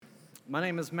My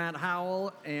name is Matt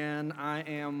Howell, and I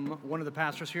am one of the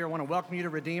pastors here. I want to welcome you to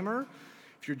Redeemer.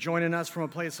 If you're joining us from a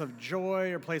place of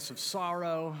joy or a place of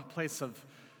sorrow, a place of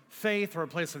faith or a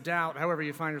place of doubt, however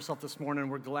you find yourself this morning,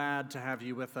 we're glad to have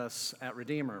you with us at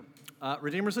Redeemer.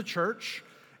 Redeemer's a church,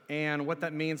 and what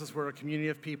that means is we're a community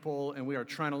of people, and we are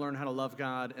trying to learn how to love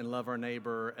God and love our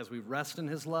neighbor as we rest in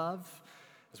His love,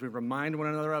 as we remind one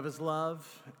another of His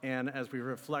love, and as we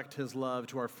reflect His love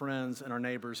to our friends and our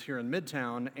neighbors here in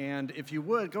Midtown. And if you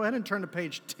would, go ahead and turn to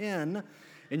page 10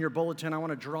 in your bulletin. I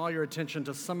want to draw your attention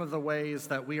to some of the ways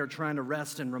that we are trying to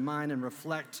rest and remind and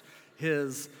reflect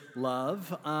His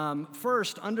love.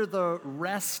 First, under the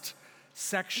rest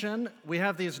section, we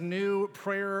have these new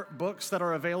prayer books that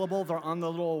are available. They're on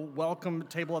the little welcome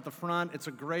table at the front. It's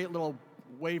a great little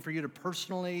way for you to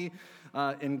personally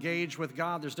engage with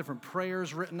God. There's different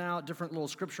prayers written out, different little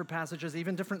scripture passages,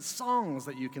 even different songs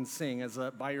that you can sing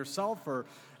by yourself or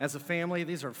as a family.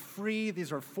 These are free.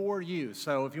 These are for you.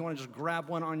 So if you want to just grab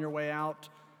one on your way out,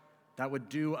 that would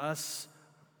do us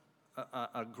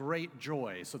a great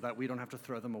joy so that we don't have to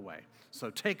throw them away. So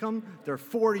take them. They're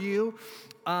for you.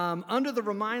 Under the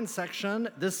Remind section,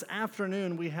 this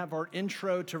afternoon, we have our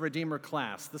Intro to Redeemer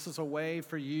class. This is a way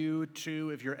for you to,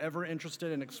 if you're ever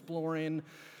interested in exploring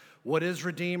what is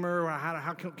Redeemer,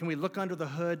 how can we look under the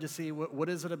hood to see what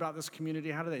is it about this community,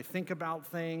 how do they think about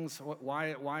things,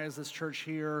 why is this church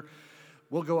here?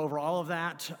 We'll go over all of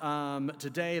that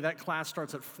today. That class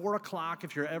starts at 4 o'clock.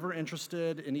 If you're ever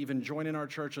interested in even joining our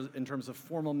church in terms of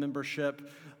formal membership,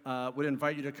 would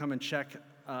invite you to come and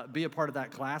be a part of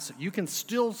that class. You can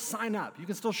still sign up. You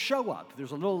can still show up.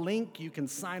 There's a little link. You can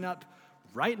sign up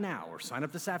right now or sign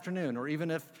up this afternoon. Or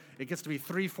even if it gets to be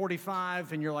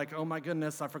 3:45 and you're like, oh my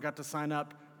goodness, I forgot to sign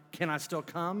up. Can I still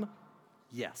come?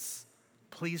 Yes.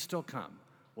 Please still come.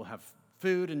 We'll have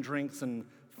food and drinks and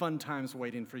fun times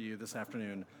waiting for you this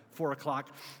afternoon, 4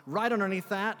 o'clock. Right underneath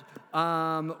that,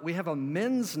 we have a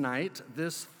men's night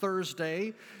this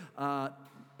Thursday,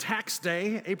 tax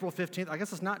day, April 15th. I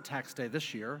guess it's not tax day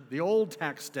this year, the old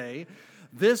tax day.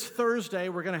 This Thursday,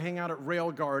 we're going to hang out at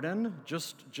Rail Garden,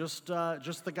 just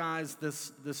the guys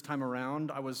this time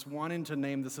around. I was wanting to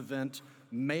name this event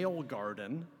Male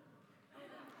Garden,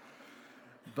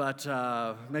 but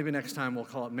maybe next time we'll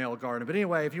call it Male Garden. But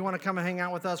anyway, if you want to come and hang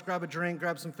out with us, grab a drink,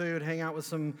 grab some food, hang out with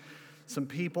some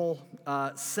people,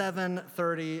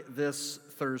 7:30 this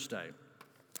Thursday.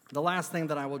 The last thing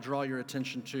that I will draw your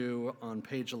attention to on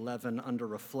page 11 under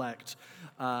Reflect.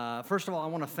 First of all, I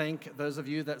want to thank those of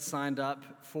you that signed up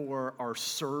for our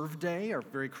Serve Day, our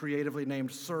very creatively named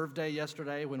Serve Day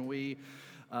yesterday when we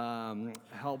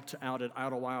helped out at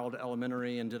Idlewild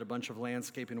Elementary and did a bunch of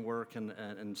landscaping work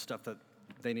and stuff that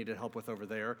they needed help with over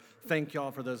there. Thank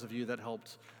y'all for those of you that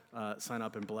helped sign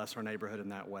up and bless our neighborhood in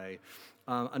that way.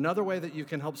 Another way that you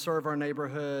can help serve our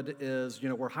neighborhood is,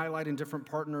 we're highlighting different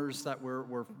partners that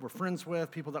we're friends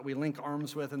with, people that we link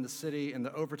arms with in the city, and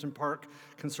the Overton Park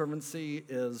Conservancy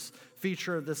is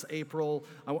featured this April.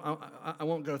 I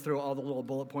won't go through all the little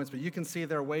bullet points, but you can see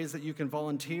there are ways that you can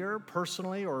volunteer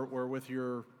personally or with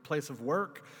your place of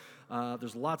work.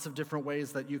 There's lots of different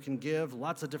ways that you can give,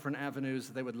 lots of different avenues.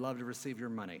 They would love to receive your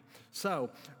money. So,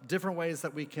 different ways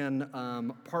that we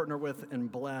can partner with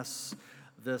and bless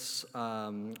this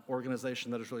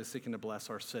organization that is really seeking to bless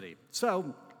our city.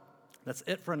 So, that's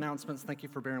it for announcements. Thank you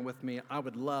for bearing with me. I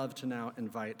would love to now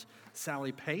invite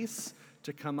Sally Pace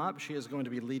to come up. She is going to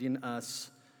be leading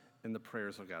us in the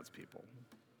prayers of God's people.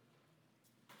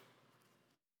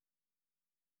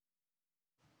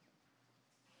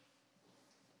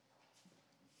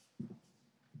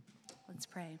 Let's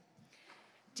pray.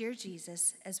 Dear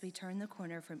Jesus, as we turn the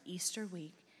corner from Easter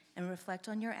week and reflect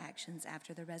on your actions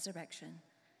after the resurrection,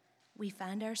 we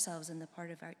find ourselves in the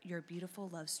part of your beautiful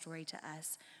love story to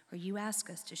us, where you ask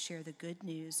us to share the good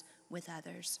news with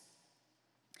others.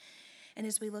 And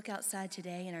as we look outside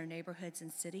today in our neighborhoods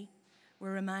and city,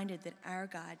 we're reminded that our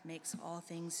God makes all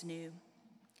things new.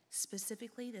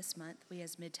 Specifically this month, we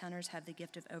as Midtowners have the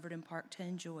gift of Overton Park to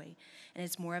enjoy, and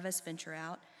as more of us venture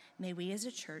out, may we as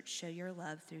a church show your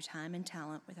love through time and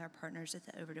talent with our partners at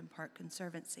the Overton Park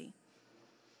Conservancy.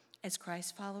 As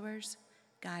Christ followers,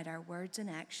 guide our words and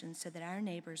actions so that our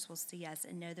neighbors will see us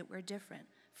and know that we're different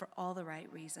for all the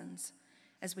right reasons.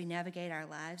 As we navigate our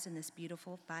lives in this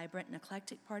beautiful, vibrant, and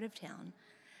eclectic part of town,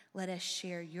 let us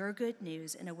share your good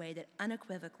news in a way that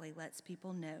unequivocally lets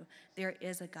people know there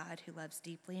is a God who loves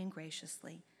deeply and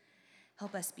graciously.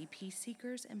 Help us be peace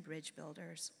seekers and bridge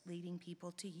builders, leading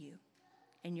people to you.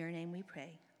 In your name we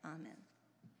pray. Amen.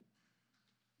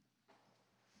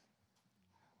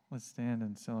 Let's stand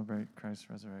and celebrate Christ's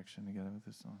resurrection together with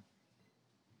this song.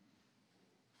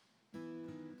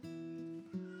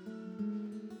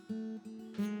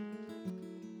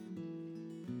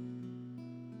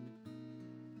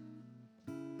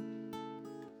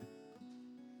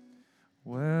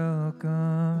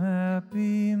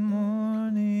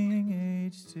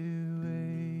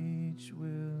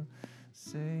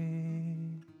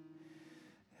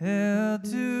 Till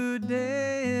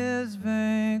today is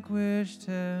vanquished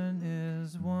and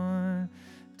is won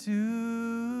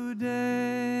today.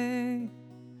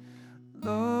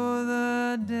 Though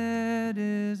the dead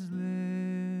is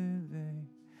living,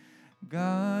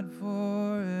 God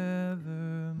forevermore.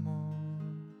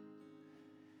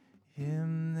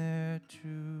 Him their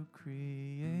true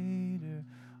Creator,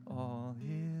 all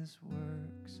His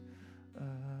works adore.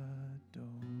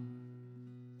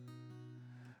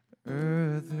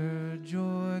 Earth her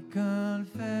joy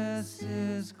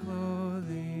confesses,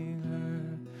 clothing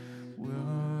her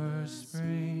will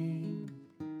spring.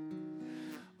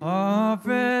 All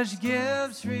fresh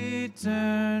gifts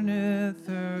returneth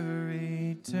her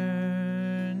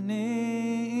returning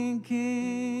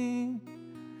King.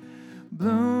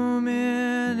 Bloom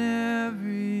in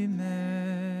every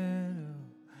meadow,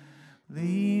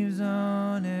 leaves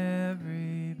on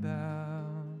every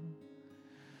bough.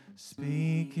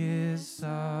 Speak His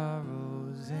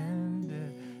sorrows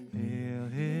ended, hail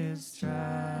His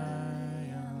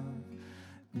triumph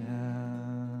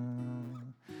now.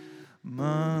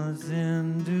 Months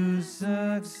in due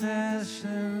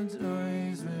succession,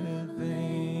 toys with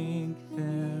length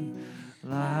and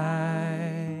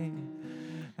light.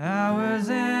 Hours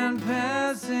and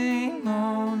passing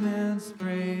moments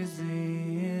praise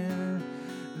Thee in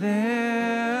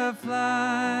their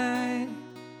flight.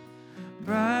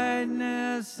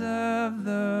 Brightness of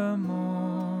the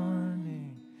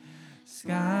morning,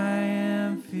 sky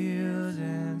and field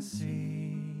and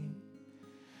sea.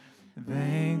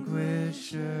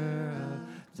 Vanquisher of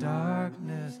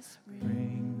darkness,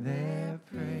 bring their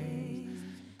praise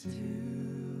to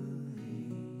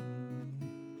Thee.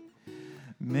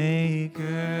 Maker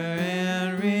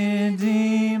and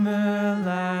Redeemer,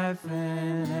 life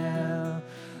and hell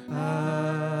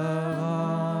of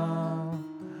all.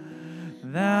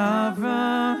 Thou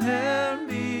from heaven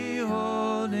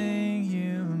beholding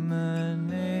human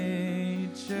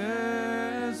nature's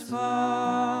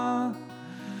fall.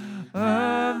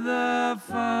 Of the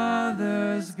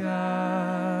Father's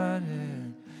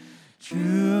Godhead,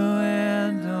 true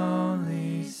and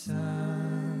only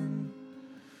Son,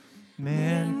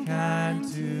 mankind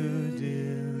to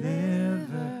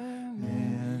deliver,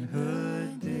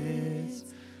 manhood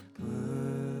didst put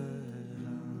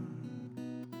on.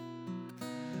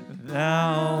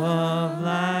 Thou of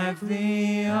life,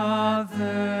 the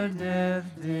author, death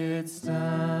didst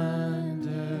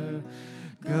undergo.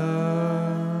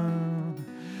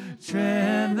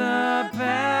 Tread the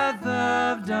path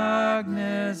of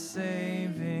darkness,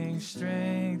 saving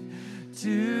strength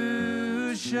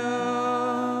to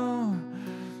show.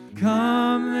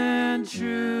 Come then,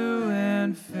 true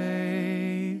and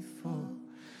faithful,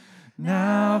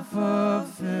 now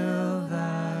fulfill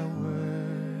Thy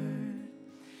word.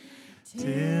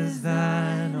 'Tis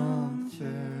Thine own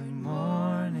third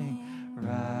morning,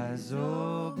 rise,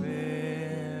 O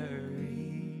buried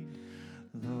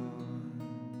Lord.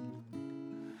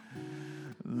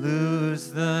 Loose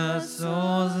the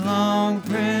soul's long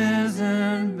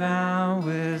prison, bound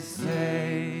with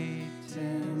Satan's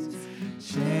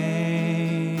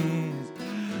chains.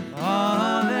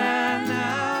 All that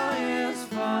now is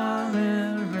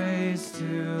fallen, raised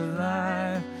to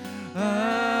life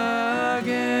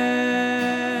again.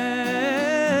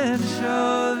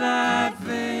 Show Thy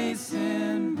face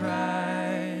in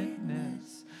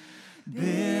brightness,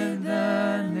 bid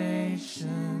the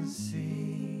nations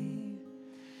see.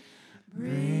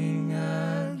 Bring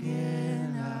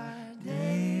again our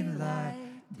daylight,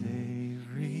 day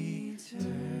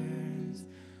returns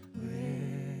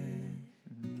with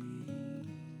Thee.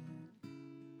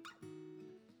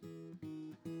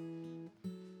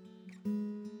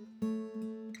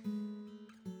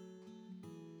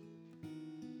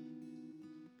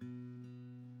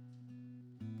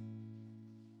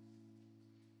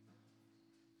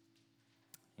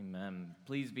 Amen.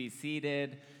 Please be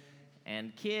seated.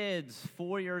 And kids,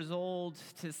 4 years old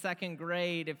to second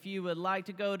grade, if you would like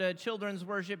to go to children's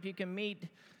worship, you can meet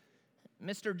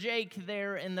Mr. Jake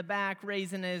there in the back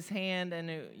raising his hand,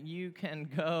 and you can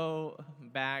go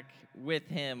back with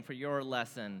him for your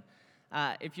lesson.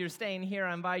 If you're staying here,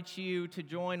 I invite you to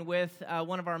join with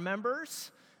one of our members,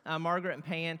 Margaret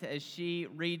Pant, as she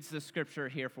reads the scripture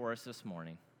here for us this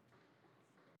morning.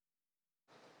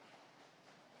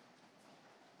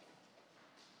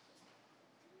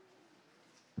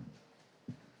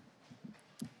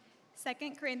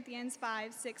 2 Corinthians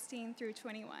 5:16 through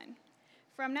 21.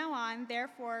 From now on,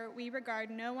 therefore, we regard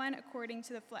no one according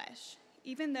to the flesh.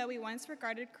 Even though we once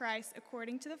regarded Christ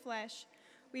according to the flesh,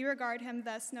 we regard him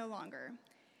thus no longer.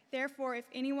 Therefore, if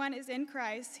anyone is in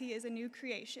Christ, he is a new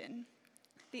creation.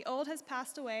 The old has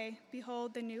passed away.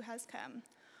 Behold, the new has come.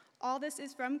 All this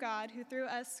is from God, who through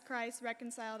us, Christ,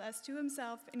 reconciled us to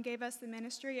himself and gave us the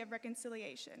ministry of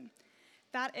reconciliation.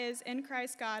 That is, in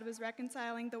Christ God was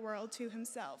reconciling the world to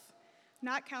himself,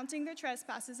 not counting their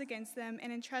trespasses against them,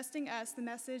 and entrusting us the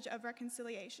message of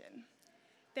reconciliation.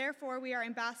 Therefore, we are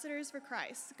ambassadors for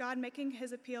Christ, God making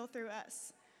his appeal through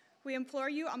us. We implore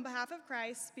you on behalf of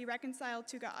Christ, be reconciled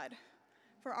to God.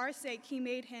 For our sake, he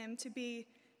made him to be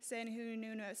sin who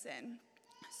knew no sin,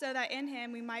 so that in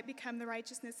him we might become the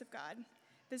righteousness of God.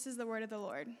 This is the word of the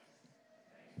Lord.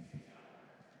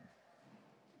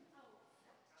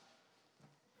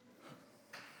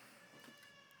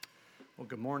 Well,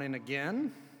 good morning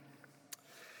again.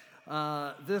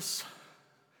 This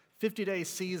 50-day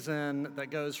season that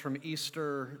goes from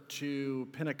Easter to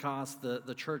Pentecost,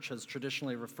 the church has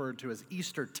traditionally referred to as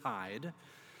Eastertide.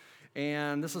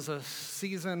 And this is a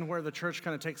season where the church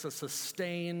kind of takes a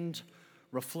sustained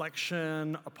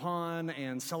reflection upon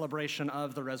and celebration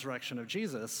of the resurrection of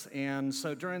Jesus. And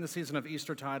so during the season of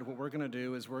Eastertide, what we're going to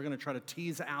do is we're going to try to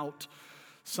tease out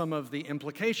some of the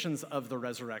implications of the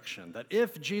resurrection. That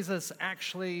if Jesus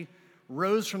actually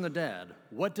rose from the dead,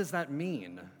 what does that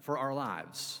mean for our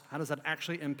lives? How does that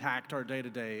actually impact our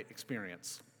day-to-day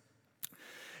experience?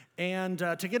 And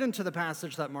to get into the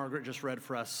passage that Margaret just read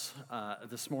for us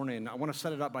this morning, I want to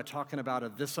set it up by talking about a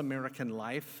This American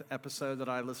Life episode that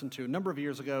I listened to a number of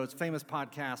years ago. It's a famous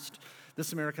podcast,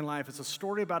 This American Life. It's a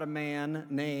story about a man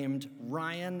named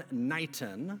Ryan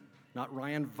Knighton, not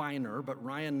Ryan Viner, but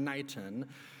Ryan Knighton,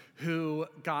 who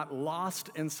got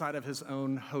lost inside of his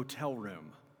own hotel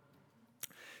room.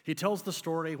 He tells the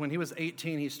story, when he was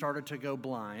 18, he started to go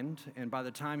blind, and by the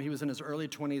time he was in his early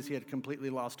 20s, he had completely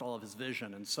lost all of his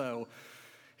vision. And so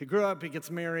he grew up, he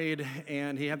gets married,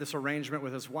 and he had this arrangement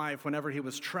with his wife. Whenever he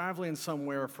was traveling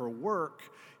somewhere for work,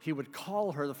 he would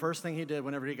call her. The first thing he did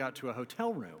whenever he got to a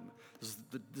hotel room, this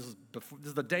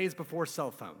is the days before cell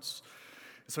phones.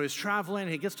 So he's traveling,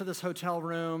 he gets to this hotel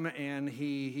room, and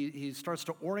he starts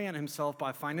to orient himself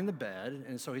by finding the bed,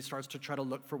 and so he starts to try to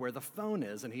look for where the phone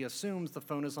is, and he assumes the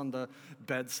phone is on the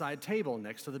bedside table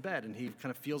next to the bed, and he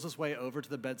kind of feels his way over to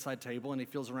the bedside table, and he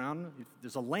feels around.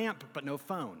 There's a lamp, but no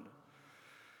phone.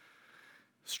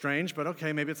 Strange, but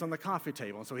okay, maybe it's on the coffee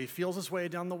table. And so he feels his way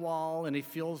down the wall, and he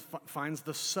finds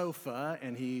the sofa,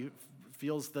 and he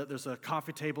feels that there's a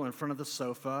coffee table in front of the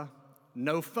sofa,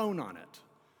 no phone on it.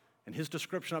 And his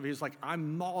description of it, he's like, I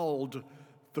mauled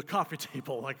the coffee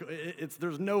table. Like,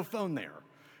 there's no phone there.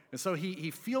 And so he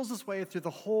feels his way through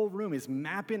the whole room. He's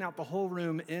mapping out the whole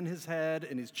room in his head,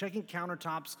 and he's checking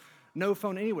countertops, no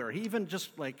phone anywhere. He even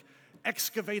just,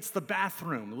 excavates the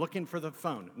bathroom looking for the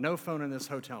phone. No phone in this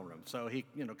hotel room. So he,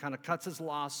 kind of cuts his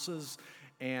losses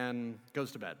and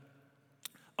goes to bed,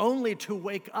 only to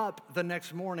wake up the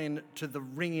next morning to the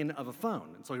ringing of a phone.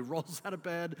 And so he rolls out of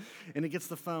bed, and he gets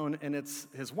the phone, and it's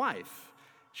his wife.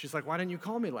 She's like, why didn't you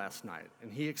call me last night?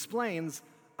 And he explains,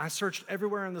 I searched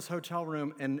everywhere in this hotel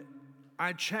room, and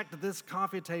I checked this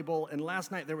coffee table, and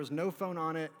last night there was no phone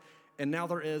on it, and now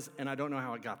there is, and I don't know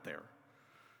how it got there.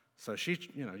 So she,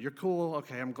 you're cool.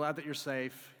 Okay, I'm glad that you're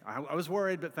safe. I was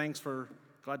worried, but thanks,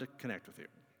 glad to connect with you.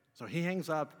 So he hangs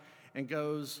up and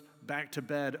goes back to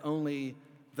bed, only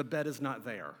the bed is not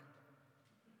there.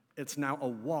 It's now a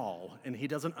wall, and he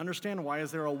doesn't understand why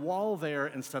is there a wall there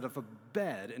instead of a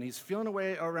bed, and he's feeling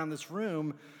away around this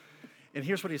room, and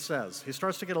here's what he says. He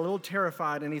starts to get a little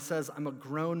terrified, and he says, I'm a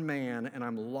grown man, and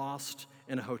I'm lost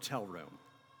in a hotel room.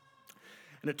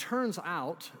 And it turns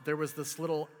out there was this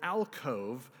little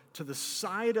alcove to the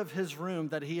side of his room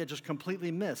that he had just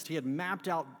completely missed. He had mapped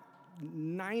out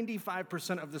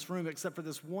 95% of this room except for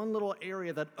this one little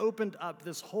area that opened up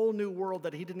this whole new world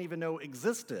that he didn't even know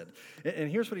existed. And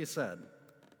here's what he said.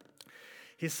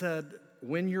 He said,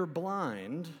 when you're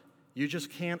blind, you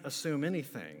just can't assume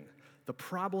anything. The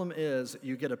problem is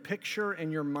you get a picture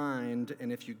in your mind,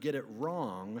 and if you get it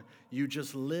wrong, you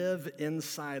just live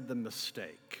inside the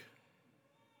mistake.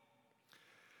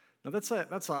 Now that's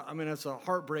a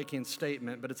heartbreaking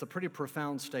statement, but it's a pretty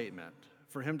profound statement.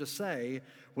 For him to say,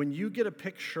 when you get a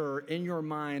picture in your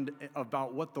mind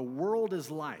about what the world is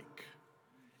like,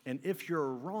 and if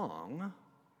you're wrong,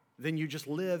 then you just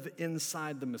live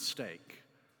inside the mistake.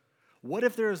 What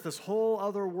if there's this whole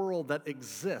other world that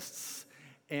exists,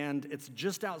 and it's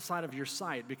just outside of your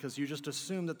sight because you just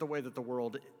assume that the way that the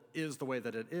world is the way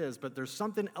that it is, but there's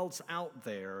something else out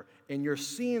there, and you're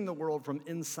seeing the world from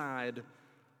inside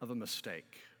of a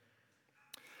mistake?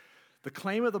 The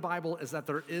claim of the Bible is that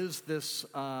there is this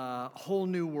whole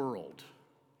new world.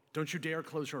 Don't you dare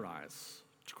close your eyes,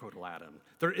 to quote Aladdin.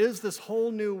 There is this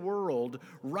whole new world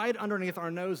right underneath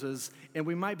our noses, and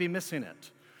we might be missing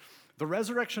it. The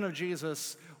resurrection of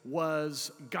Jesus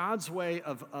was God's way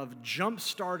of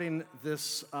jump-starting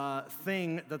this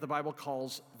thing that the Bible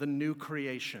calls the new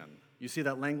creation. You see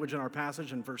that language in our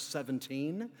passage in verse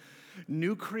 17?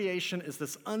 New creation is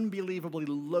this unbelievably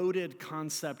loaded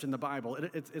concept in the Bible.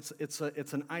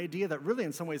 It's an idea that really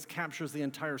in some ways captures the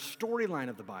entire storyline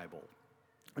of the Bible.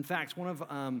 In fact, one of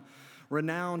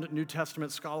renowned New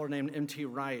Testament scholar named M.T.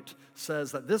 Wright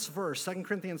says that this verse, 2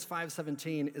 Corinthians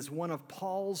 5:17, is one of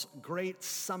Paul's great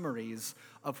summaries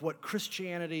of what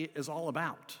Christianity is all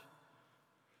about.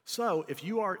 So if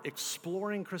you are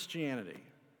exploring Christianity,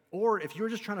 or if you're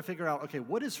just trying to figure out, okay,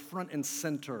 what is front and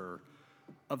center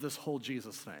of this whole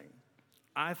Jesus thing,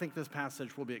 I think this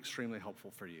passage will be extremely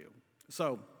helpful for you.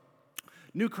 So,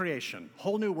 new creation,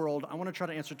 whole new world. I want to try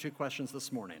to answer 2 questions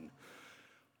this morning.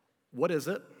 What is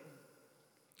it?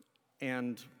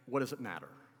 And what does it matter?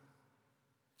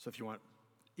 So if you want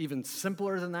even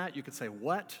simpler than that, you could say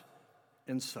what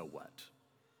and so what.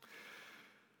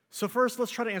 So first,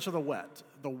 let's try to answer the what.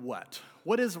 The what.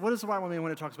 What does the Bible mean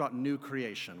when it talks about new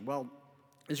creation? Well,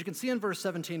 as you can see in verse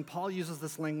 17, Paul uses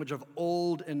this language of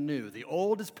old and new. The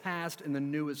old is past and the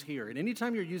new is here. And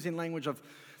anytime you're using language of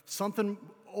something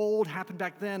old happened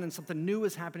back then and something new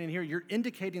is happening here, you're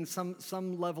indicating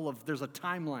some level of there's a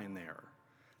timeline there.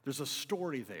 There's a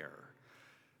story there.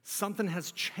 Something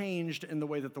has changed in the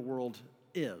way that the world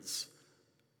is.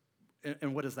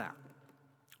 And what is that?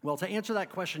 Well, to answer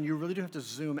that question, you really do have to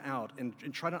zoom out and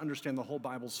try to understand the whole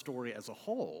Bible story as a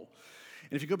whole.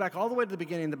 And if you go back all the way to the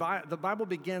beginning, the Bible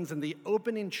begins in the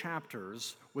opening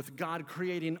chapters with God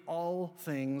creating all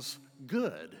things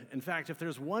good. In fact, if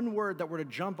there's one word that were to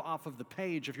jump off of the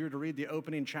page, if you were to read the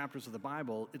opening chapters of the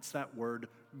Bible, it's that word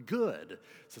good. It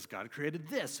says God created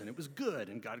this, and it was good,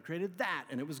 and God created that,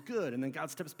 and it was good. And then God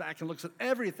steps back and looks at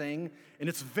everything, and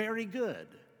it's very good.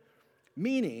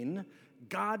 Meaning,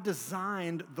 God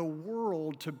designed the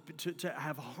world to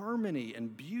have harmony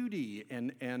and beauty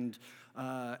and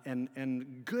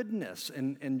goodness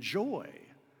and joy.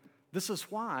 This is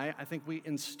why I think we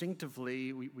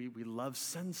instinctively, we love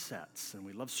sunsets and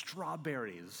we love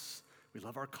strawberries. We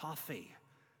love our coffee.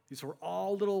 These are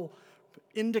all little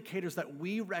indicators that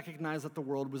we recognize that the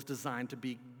world was designed to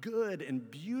be good and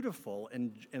beautiful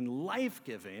and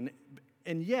life-giving.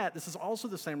 And yet, this is also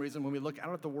the same reason when we look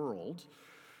out at the world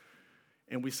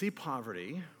and we see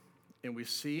poverty, and we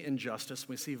see injustice,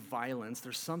 we see violence,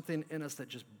 there's something in us that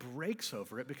just breaks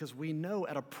over it because we know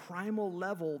at a primal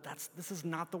level this is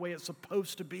not the way it's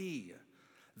supposed to be.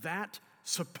 That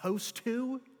supposed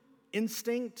to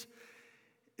instinct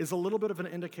is a little bit of an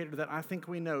indicator that I think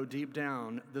we know deep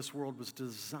down this world was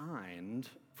designed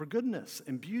for goodness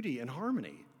and beauty and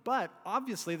harmony. But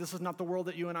obviously this is not the world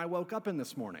that you and I woke up in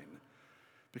this morning.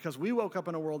 Because we woke up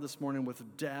in a world this morning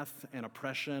with death and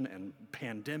oppression and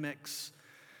pandemics.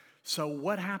 So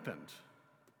what happened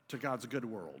to God's good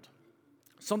world?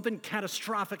 Something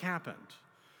catastrophic happened.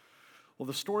 Well,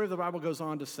 the story of the Bible goes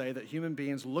on to say that human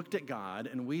beings looked at God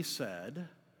and we said,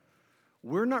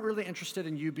 we're not really interested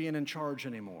in you being in charge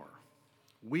anymore.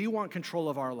 We want control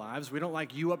of our lives. We don't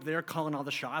like you up there calling all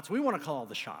the shots. We want to call all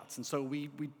the shots. And so we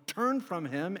turned from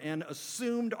him and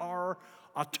assumed our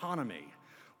autonomy.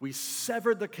 We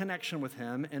severed the connection with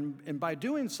him, and by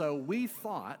doing so, we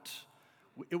thought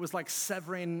it was like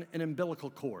severing an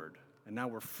umbilical cord. And now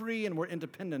we're free and we're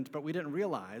independent, but we didn't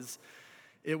realize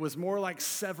it was more like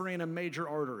severing a major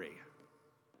artery,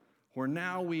 where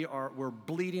now we're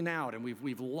bleeding out and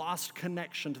we've lost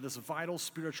connection to this vital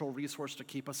spiritual resource to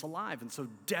keep us alive. And so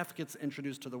death gets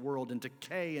introduced to the world, and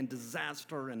decay and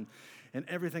disaster and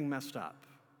everything messed up.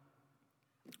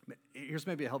 Here's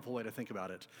maybe a helpful way to think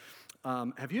about it.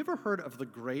 Have you ever heard of the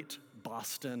Great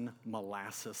Boston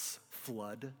Molasses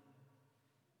Flood?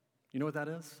 You know what that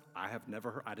is? I have never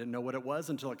heard. I didn't know what it was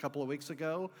until a couple of weeks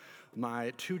ago.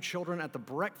 My 2 children at the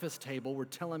breakfast table were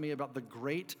telling me about the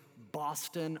Great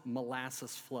Boston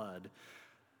Molasses Flood.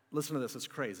 Listen to this, it's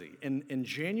crazy. In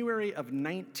January of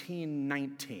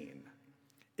 1919,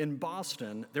 in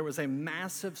Boston, there was a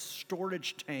massive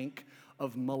storage tank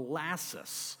of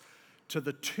molasses to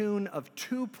the tune of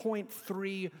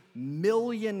 2.3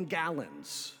 million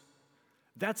gallons.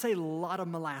 That's a lot of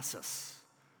molasses.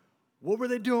 What were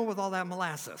they doing with all that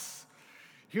molasses?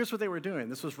 Here's what they were doing.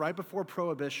 This was right before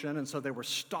Prohibition, and so they were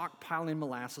stockpiling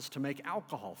molasses to make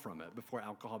alcohol from it before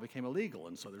alcohol became illegal.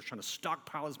 And so they were trying to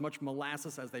stockpile as much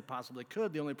molasses as they possibly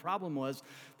could. The only problem was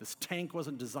this tank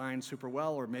wasn't designed super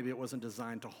well, or maybe it wasn't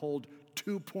designed to hold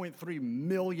 2.3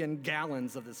 million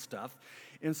gallons of this stuff.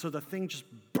 And so the thing just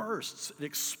bursts, it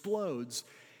explodes,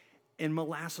 and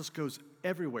molasses goes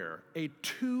everywhere. A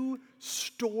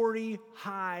 2-story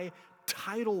high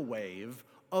tidal wave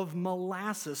of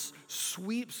molasses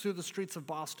sweeps through the streets of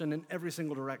Boston in every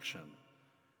single direction.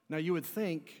 Now you would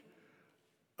think,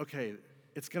 okay,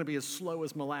 it's going to be as slow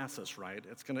as molasses, right?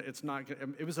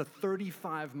 It was a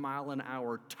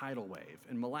 35-mile-an-hour tidal wave,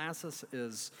 and molasses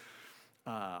is,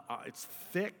 it's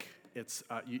thick, it's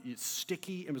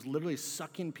sticky. It was literally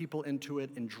sucking people into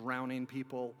it and drowning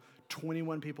people.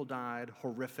 21 people died,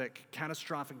 horrific,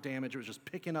 catastrophic damage. It was just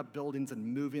picking up buildings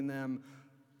and moving them.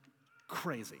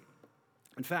 Crazy.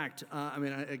 In fact, I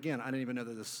didn't even know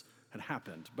that this had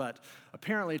happened, but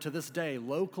apparently to this day,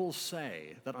 locals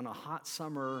say that on a hot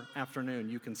summer afternoon,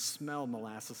 you can smell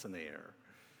molasses in the air.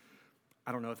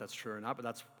 I don't know if that's true or not, but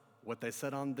that's what they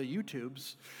said on the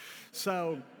YouTubes.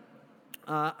 So,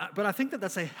 but I think that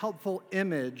that's a helpful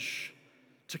image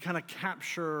to kind of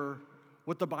capture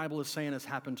what the Bible is saying has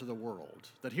happened to the world.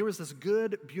 That here is this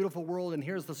good, beautiful world, and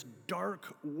here's this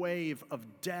dark wave of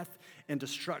death and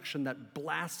destruction that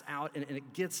blasts out, and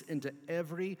it gets into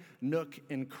every nook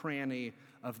and cranny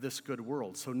of this good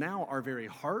world. So now our very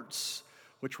hearts,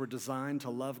 which were designed to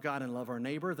love God and love our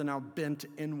neighbor, they're now bent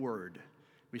inward.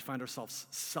 We find ourselves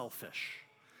selfish.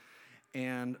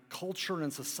 And culture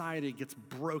and society gets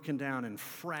broken down and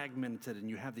fragmented, and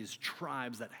you have these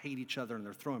tribes that hate each other, and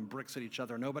they're throwing bricks at each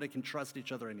other. Nobody can trust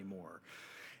each other anymore.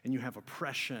 And you have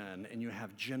oppression, and you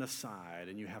have genocide,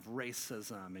 and you have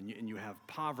racism, and you have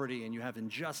poverty, and you have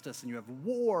injustice, and you have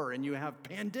war, and you have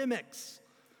pandemics.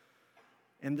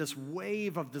 And this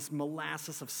wave of this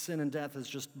molasses of sin and death has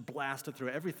just blasted through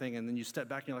everything, and then you step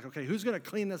back and you're like, okay, who's going to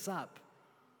clean this up?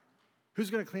 Who's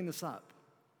going to clean this up?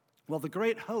 Well, the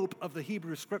great hope of the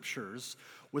Hebrew Scriptures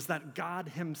was that God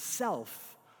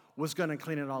himself was going to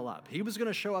clean it all up. He was going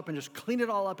to show up and just clean it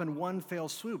all up in one fell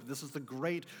swoop. This is the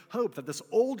great hope, that this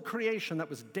old creation that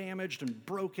was damaged and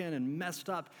broken and messed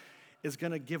up is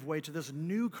going to give way to this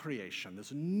new creation,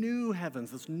 this new heavens,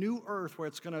 this new earth where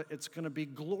it's going to be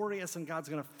glorious, and God's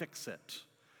going to fix it.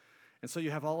 And so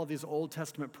you have all of these Old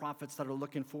Testament prophets that are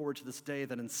looking forward to this day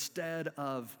that instead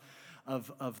of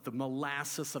the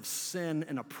molasses of sin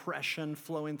and oppression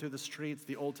flowing through the streets,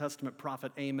 the Old Testament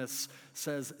prophet Amos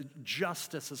says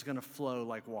justice is going to flow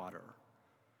like water.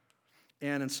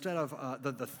 And instead of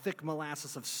the thick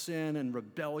molasses of sin and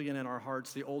rebellion in our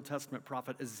hearts, the Old Testament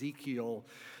prophet Ezekiel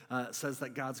says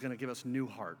that God's going to give us new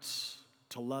hearts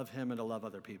to love him and to love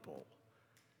other people.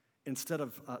 Instead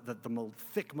of the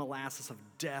thick molasses of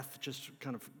death just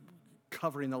kind of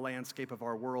covering the landscape of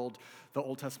our world, the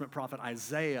Old Testament prophet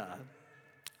Isaiah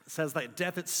says that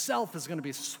death itself is going to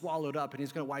be swallowed up, and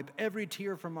he's going to wipe every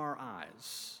tear from our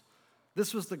eyes.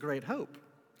 This was the great hope.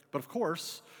 But of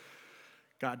course,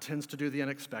 God tends to do the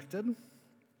unexpected.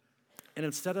 And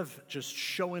instead of just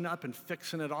showing up and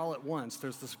fixing it all at once,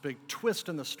 there's this big twist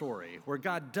in the story where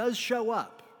God does show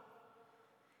up.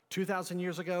 2,000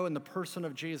 years ago, in the person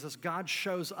of Jesus, God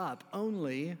shows up,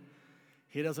 only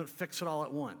he doesn't fix it all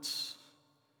at once.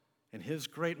 In his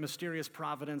great mysterious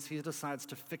providence, he decides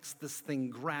to fix this thing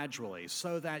gradually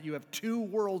so that you have two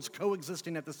worlds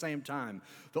coexisting at the same time,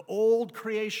 the old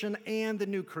creation and the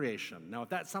new creation. Now, if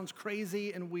that sounds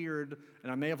crazy and weird,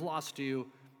 and I may have lost you,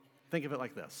 think of it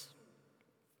like this.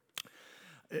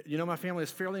 You know, my family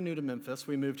is fairly new to Memphis.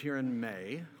 We moved here in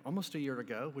May, almost a year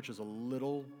ago, which is a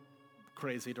little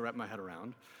crazy to wrap my head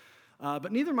around.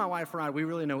 But neither my wife or I, we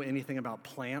really know anything about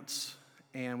plants.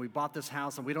 And we bought this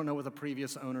house, and we don't know what the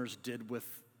previous owners did with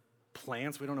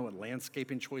plants. We don't know what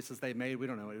landscaping choices they made. We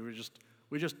don't know.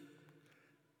 We just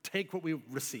take what we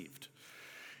received.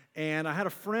 And I had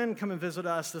a friend come and visit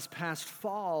us this past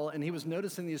fall, and he was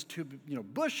noticing these two,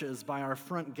 bushes by our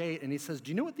front gate, and he says, "Do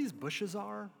you know what these bushes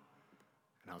are?"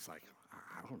 And I was like,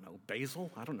 "I don't know, basil?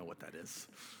 I don't know what that is.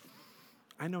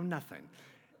 I know nothing."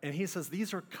 And he says,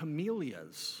 "These are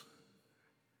camellias,"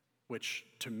 which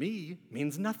to me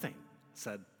means nothing.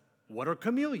 Said, "What are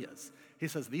camellias?" He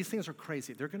says, "These things are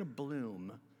crazy. They're going to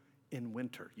bloom in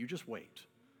winter. You just wait."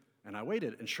 And I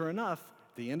waited, and sure enough,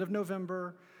 the end of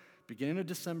November, beginning of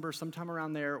December, sometime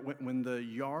around there, when the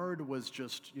yard was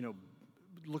just,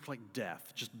 looked like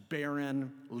death, just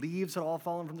barren, leaves had all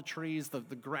fallen from the trees, the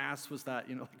grass was that,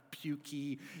 like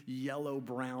pukey,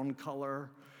 yellow-brown color.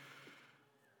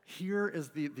 Here is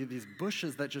these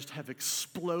bushes that just have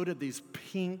exploded, these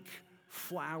pink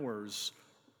flowers,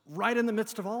 right in the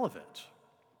midst of all of it.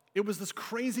 It was this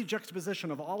crazy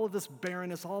juxtaposition of all of this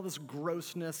barrenness, all this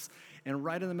grossness, and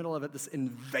right in the middle of it, this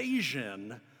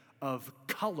invasion of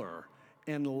color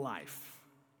and life.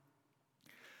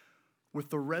 With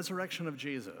the resurrection of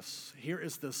Jesus, here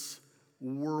is this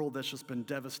world that's just been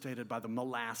devastated by the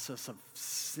molasses of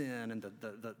sin and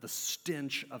the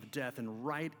stench of death. And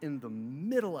right in the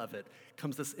middle of it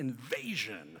comes this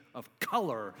invasion of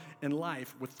color and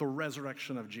life with the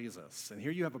resurrection of Jesus. And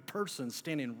here you have a person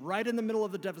standing right in the middle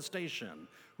of the devastation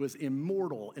who is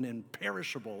immortal and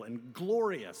imperishable and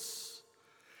glorious.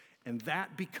 And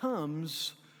that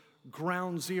becomes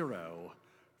ground zero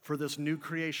for this new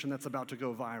creation that's about to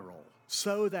go viral,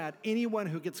 so that anyone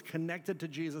who gets connected to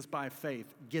Jesus by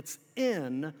faith gets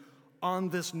in on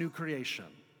this new creation.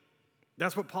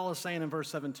 That's what Paul is saying in verse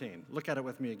 17. Look at it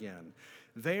with me again.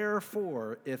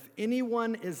 Therefore, if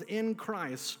anyone is in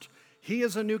Christ, he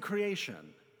is a new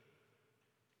creation.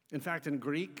 In fact, in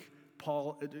Greek,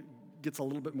 Paul gets a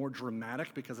little bit more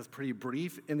dramatic because it's pretty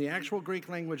brief. In the actual Greek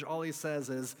language, all he says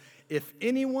is, if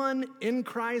anyone in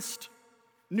Christ,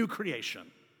 new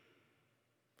creation.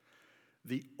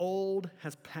 The old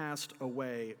has passed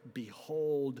away.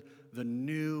 Behold, the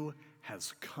new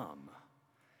has come.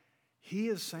 He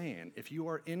is saying, if you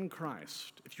are in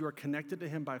Christ, if you are connected to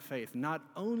him by faith, not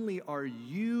only are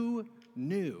you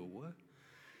new,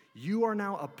 you are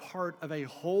now a part of a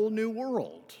whole new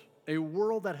world, a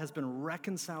world that has been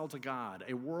reconciled to God,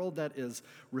 a world that is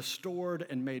restored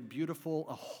and made beautiful,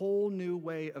 a whole new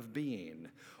way of being.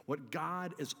 What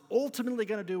God is ultimately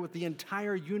going to do with the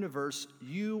entire universe,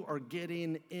 you are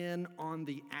getting in on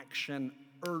the action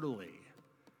early.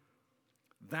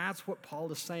 That's what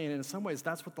Paul is saying, and in some ways,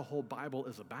 that's what the whole Bible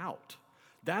is about.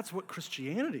 That's what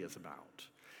Christianity is about.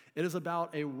 It is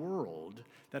about a world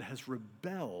that has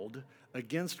rebelled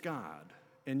against God,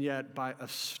 and yet by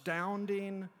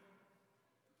astounding,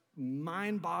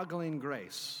 mind-boggling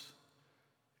grace,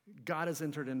 God has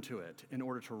entered into it in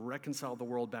order to reconcile the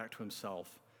world back to himself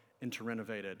and to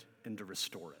renovate it and to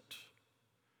restore it.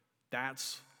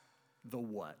 That's the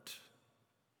what.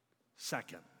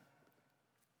 Second,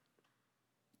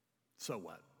 so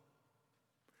what?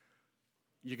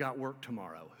 You got work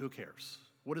tomorrow. Who cares?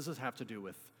 What does this have to do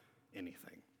with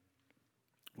anything?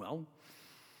 Well,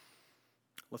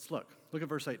 let's look. Look at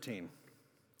verse 18.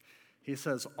 He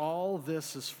says, all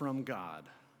this is from God,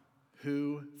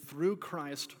 who through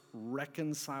Christ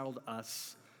reconciled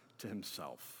us to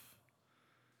himself.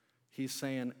 He's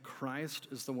saying Christ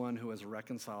is the one who has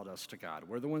reconciled us to God.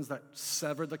 We're the ones that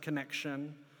severed the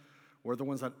connection. We're the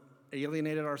ones that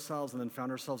alienated ourselves and then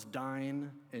found ourselves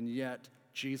dying, and yet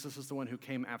Jesus is the one who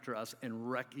came after us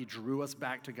and he drew us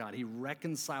back to God. He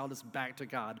reconciled us back to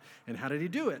God. And how did he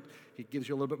do it? He gives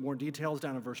you a little bit more details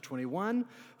down in verse 21.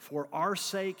 For our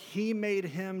sake, he made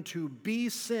him to be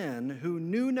sin who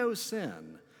knew no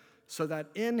sin, so that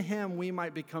in him we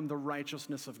might become the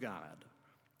righteousness of God.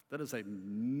 That is a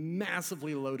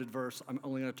massively loaded verse. I'm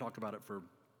only going to talk about it for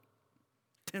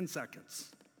 10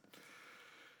 seconds.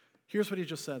 Here's what he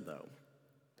just said, though.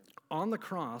 On the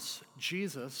cross,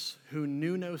 Jesus, who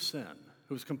knew no sin,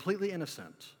 who was completely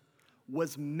innocent,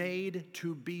 was made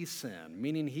to be sin,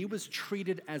 meaning he was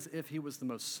treated as if he was the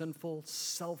most sinful,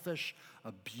 selfish,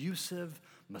 abusive,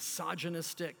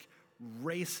 misogynistic,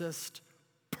 racist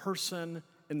person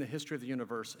in the history of the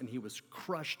universe, and he was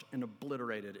crushed and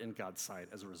obliterated in God's sight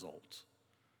as a result,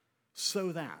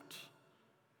 so that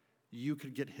you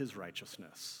could get his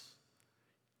righteousness.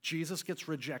 Jesus gets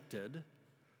rejected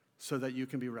so that you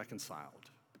can be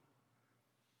reconciled.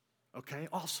 Okay,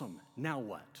 awesome. Now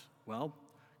what? Well,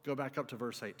 go back up to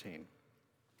verse 18. It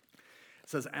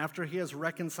says, after he has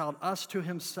reconciled us to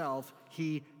himself,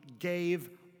 he gave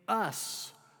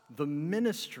us the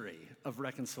ministry of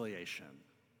reconciliation.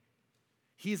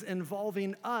 He's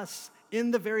involving us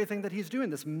in the very thing that he's doing,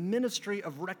 this ministry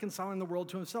of reconciling the world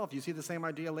to himself. You see the same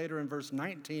idea later in verse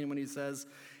 19 when he says,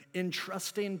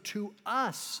 entrusting to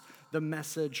us the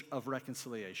message of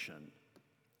reconciliation.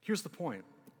 Here's the point.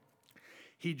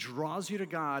 He draws you to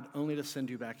God only to send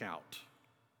you back out.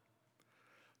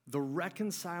 The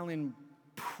reconciling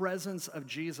presence of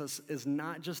Jesus is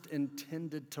not just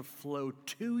intended to flow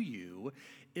to you,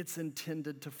 it's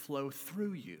intended to flow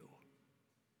through you.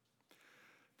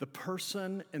 The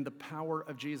person and the power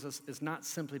of Jesus is not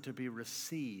simply to be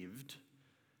received,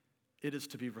 it is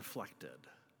to be reflected.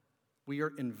 We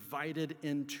are invited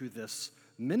into this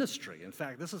ministry. In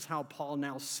fact, this is how Paul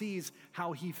now sees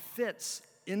how he fits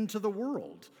into the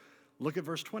world. Look at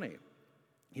verse 20.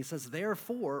 He says,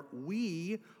 therefore,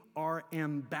 we are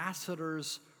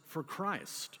ambassadors for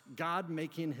Christ, God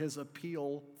making his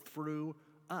appeal through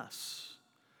us.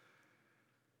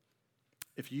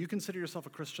 If you consider yourself a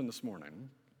Christian this morning,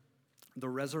 the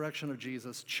resurrection of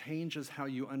Jesus changes how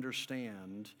you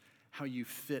understand how you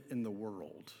fit in the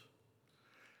world.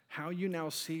 How you now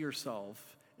see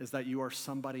yourself is that you are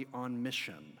somebody on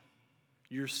mission.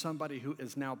 You're somebody who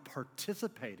is now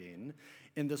participating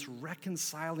in this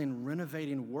reconciling,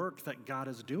 renovating work that God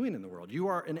is doing in the world. You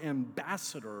are an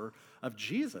ambassador of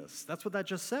Jesus. That's what that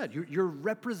just said. You're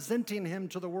representing him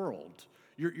to the world.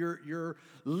 You're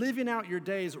living out your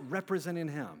days representing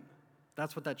him.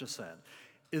 That's what that just said.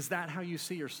 Is that how you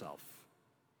see yourself?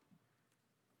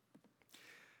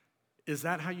 Is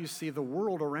that how you see the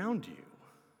world around you?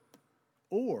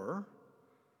 Or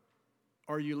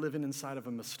are you living inside of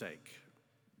a mistake?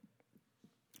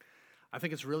 I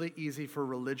think it's really easy for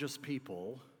religious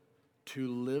people to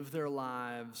live their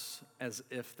lives as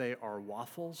if they are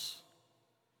waffles.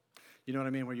 You know what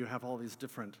I mean? Where you have all these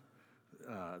different,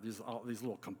 these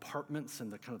little compartments,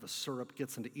 and the kind of the syrup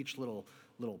gets into each little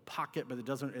pocket, but it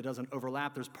doesn't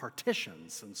overlap. There's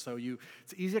partitions, and so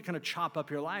it's easy to kind of chop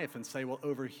up your life and say, well,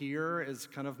 over here is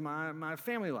kind of my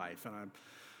family life, and I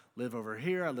live over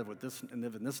here. I live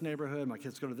in this neighborhood. My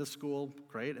kids go to this school,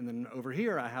 great. And then over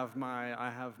here, I have my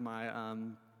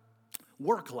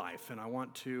work life, and I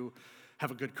want to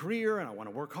have a good career, and I want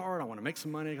to work hard. I want to make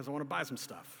some money because I want to buy some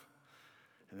stuff.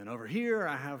 And then over here,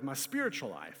 I have my spiritual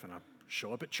life, and I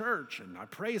show up at church, and I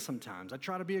pray sometimes. I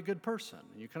try to be a good person.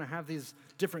 You kind of have these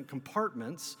different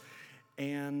compartments,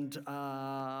 and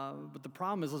but the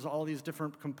problem is all these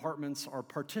different compartments are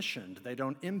partitioned. They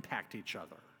don't impact each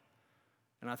other.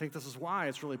 And I think this is why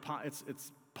it's really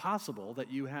it's possible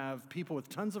that you have people with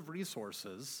tons of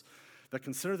resources that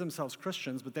consider themselves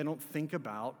Christians, but they don't think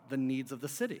about the needs of the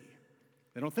city.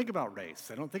 They don't think about race.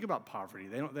 They don't think about poverty.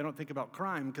 They don't think about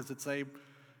crime because it's a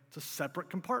separate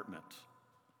compartment.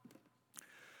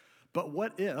 But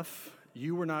what if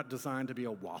you were not designed to be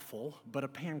a waffle, but a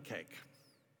pancake,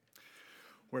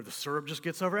 where the syrup just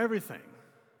gets over everything,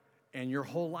 and your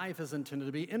whole life is intended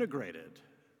to be integrated?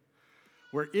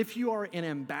 Where if you are an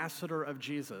ambassador of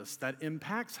Jesus, that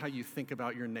impacts how you think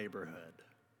about your neighborhood.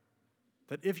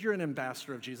 That if you're an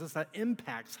ambassador of Jesus, that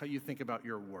impacts how you think about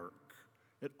your work.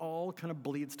 It all kind of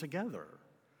bleeds together.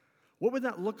 What would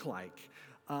that look like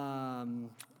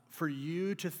for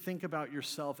you to think about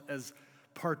yourself as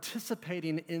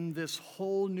participating in this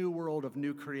whole new world of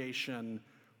new creation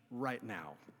right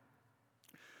now?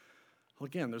 Well,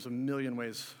 again, there's a million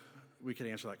ways we could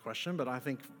answer that question, but I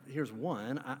think here's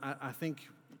one. I think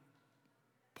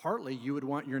partly you would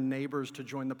want your neighbors to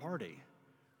join the party.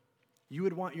 You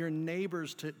would want your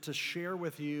neighbors to share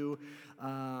with you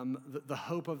the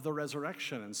hope of the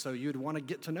resurrection. And so you'd want to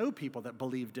get to know people that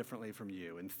believe differently from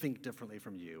you and think differently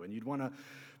from you. And you'd want to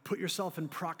put yourself in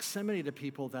proximity to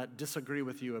people that disagree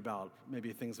with you about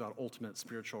maybe things about ultimate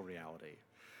spiritual reality.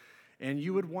 And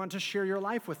you would want to share your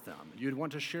life with them. You'd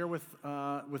want to share with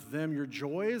them your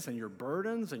joys and your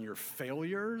burdens and your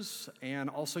failures and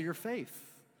also your faith.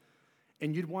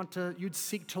 And you'd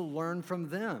seek to learn from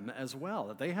them as well,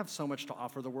 that they have so much to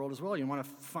offer the world as well. You want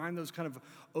to find those kind of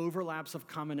overlaps of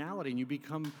commonality, and you be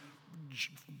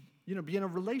in a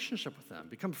relationship with them,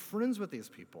 become friends with these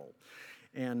people.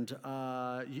 And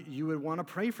you would want to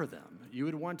pray for them. You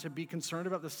would want to be concerned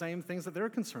about the same things that they're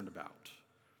concerned about.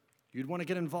 You'd want to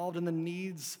get involved in the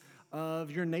needs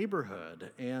of your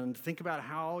neighborhood and think about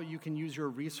how you can use your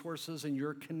resources and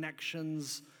your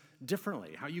connections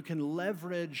differently, how you can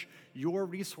leverage your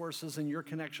resources and your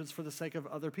connections for the sake of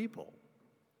other people.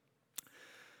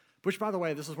 Which, by the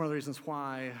way, this is one of the reasons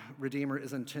why Redeemer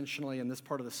is intentionally in this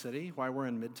part of the city, why we're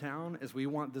in Midtown, is we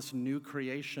want this new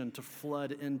creation to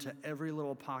flood into every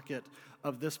little pocket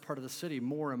of this part of the city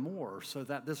more and more, so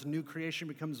that this new creation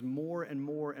becomes more and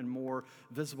more and more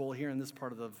visible here in this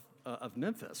part of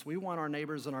Memphis. We want our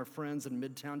neighbors and our friends in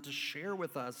Midtown to share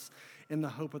with us in the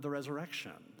hope of the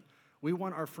resurrection. We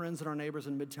want our friends and our neighbors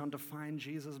in Midtown to find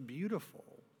Jesus beautiful.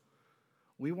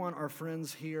 We want our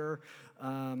friends here,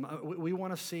 we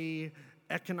want to see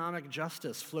economic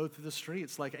justice flow through the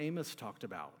streets like Amos talked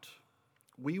about.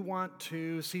 We want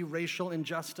to see racial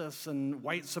injustice and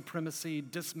white supremacy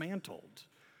dismantled.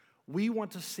 We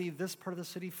want to see this part of the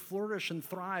city flourish and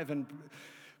thrive, and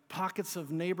pockets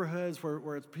of neighborhoods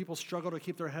where people struggle to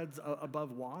keep their heads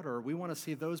above water. We want to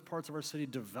see those parts of our city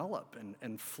develop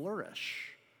and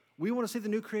flourish. We want to see the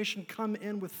new creation come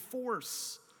in with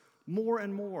force more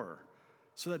and more,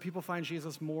 so that people find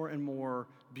Jesus more and more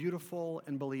beautiful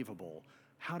and believable.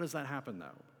 How does that happen,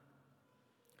 though?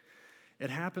 It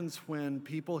happens when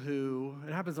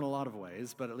it happens in a lot of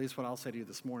ways, but at least what I'll say to you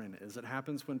this morning is it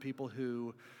happens when people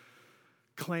who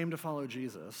claim to follow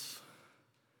Jesus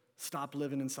stop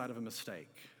living inside of a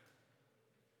mistake,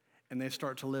 and they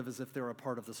start to live as if they're a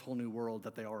part of this whole new world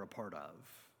that they are a part of,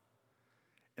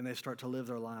 and they start to live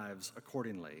their lives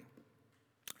accordingly.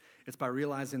 It's by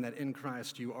realizing that in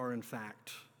Christ you are, in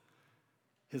fact,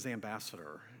 his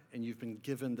ambassador, and you've been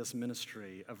given this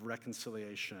ministry of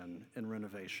reconciliation and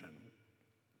renovation.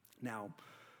 Now,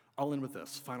 I'll end with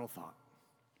this final thought.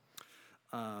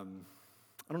 I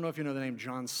don't know if you know the name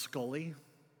John Scully.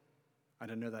 I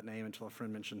didn't know that name until a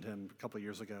friend mentioned him a couple of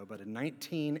years ago, but in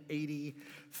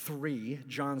 1983,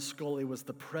 John Scully was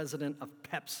the president of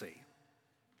Pepsi.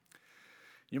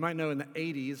 You might know in the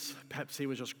 80s, Pepsi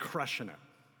was just crushing it,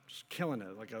 just killing it.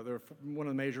 They're one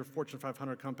of the major Fortune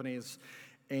 500 companies,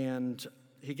 and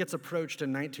he gets approached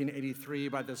in 1983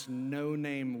 by this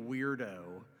no-name weirdo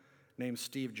named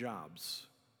Steve Jobs,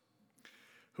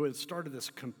 who had started this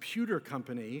computer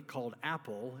company called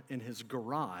Apple in his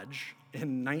garage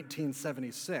in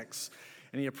 1976.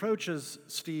 And he approaches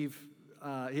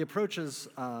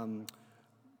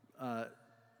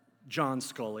John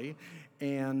Scully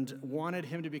and wanted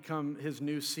him to become his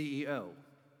new CEO.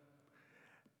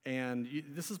 And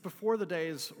this is before the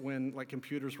days when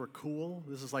computers were cool.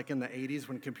 This is in the 80s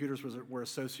when computers were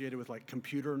associated with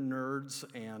computer nerds.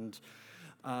 And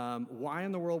why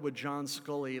in the world would John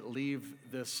Scully leave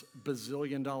this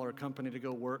bazillion-dollar company to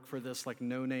go work for this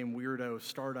no-name weirdo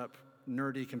startup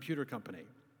nerdy computer company?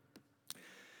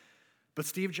 But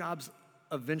Steve Jobs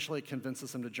eventually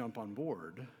convinces him to jump on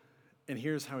board. And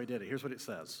here's how he did it. Here's what it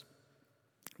says.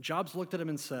 Jobs looked at him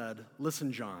and said,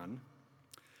 "Listen, John,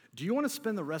 do you want to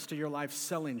spend the rest of your life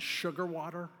selling sugar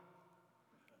water?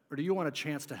 Or do you want a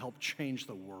chance to help change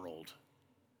the world?"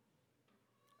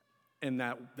 And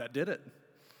that did it.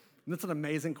 And that's an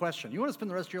amazing question. You want to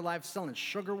spend the rest of your life selling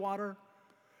sugar water?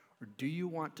 Or do you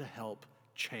want to help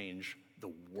change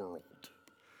the world?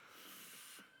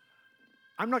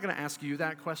 I'm not going to ask you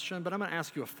that question, but I'm going to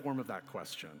ask you a form of that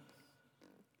question.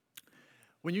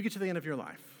 When you get to the end of your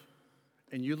life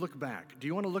and you look back, do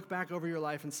you want to look back over your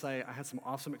life and say, I had some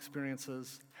awesome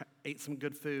experiences, ate some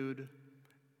good food,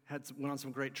 went on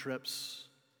some great trips,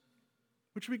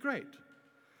 which would be great?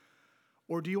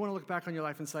 Or do you want to look back on your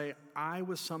life and say, I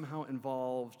was somehow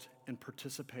involved in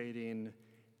participating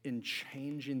in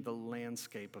changing the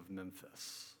landscape of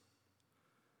Memphis?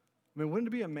 I mean, wouldn't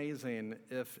it be amazing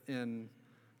if in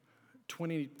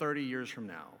 20, 30 years from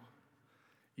now,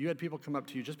 you had people come up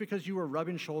to you just because you were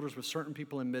rubbing shoulders with certain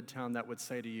people in Midtown that would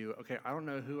say to you, okay, I don't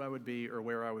know who I would be or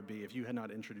where I would be if you had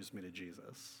not introduced me to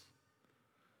Jesus?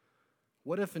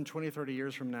 What if in 20, 30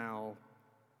 years from now,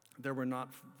 there were not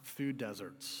food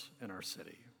deserts in our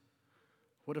city?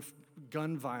 What if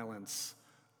gun violence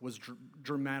was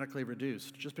dramatically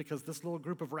reduced just because this little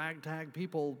group of ragtag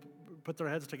people put their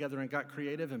heads together and got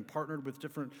creative and partnered with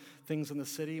different things in the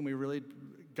city, and we really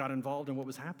got involved in what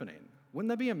was happening? Wouldn't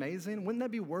that be amazing? Wouldn't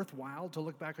that be worthwhile to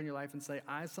look back on your life and say,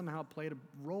 I somehow played a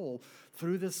role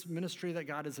through this ministry that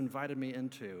God has invited me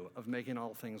into of making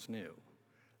all things new?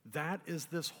 That is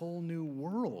this whole new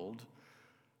world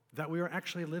that we are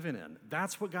actually living in.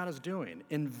 That's what God is doing,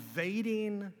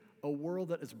 invading a world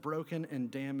that is broken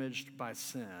and damaged by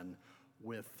sin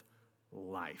with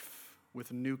life,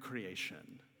 with new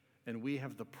creation. And we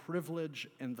have the privilege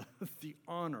and the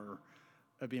honor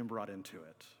of being brought into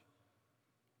it.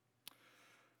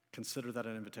 Consider that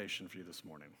an invitation for you this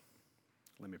morning.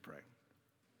 Let me pray.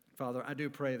 Father, I do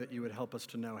pray that you would help us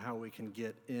to know how we can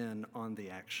get in on the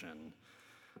action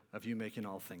of you making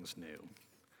all things new.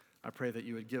 I pray that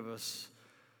you would give us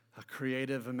a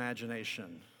creative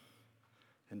imagination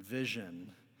and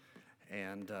vision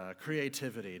and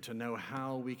creativity to know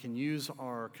how we can use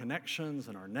our connections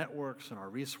and our networks and our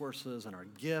resources and our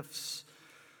gifts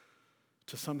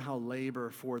to somehow labor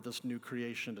for this new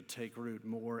creation to take root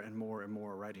more and more and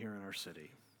more right here in our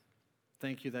city.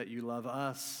 Thank you that you love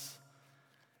us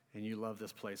and you love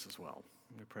this place as well.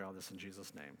 We pray all this in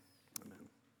Jesus' name. Amen.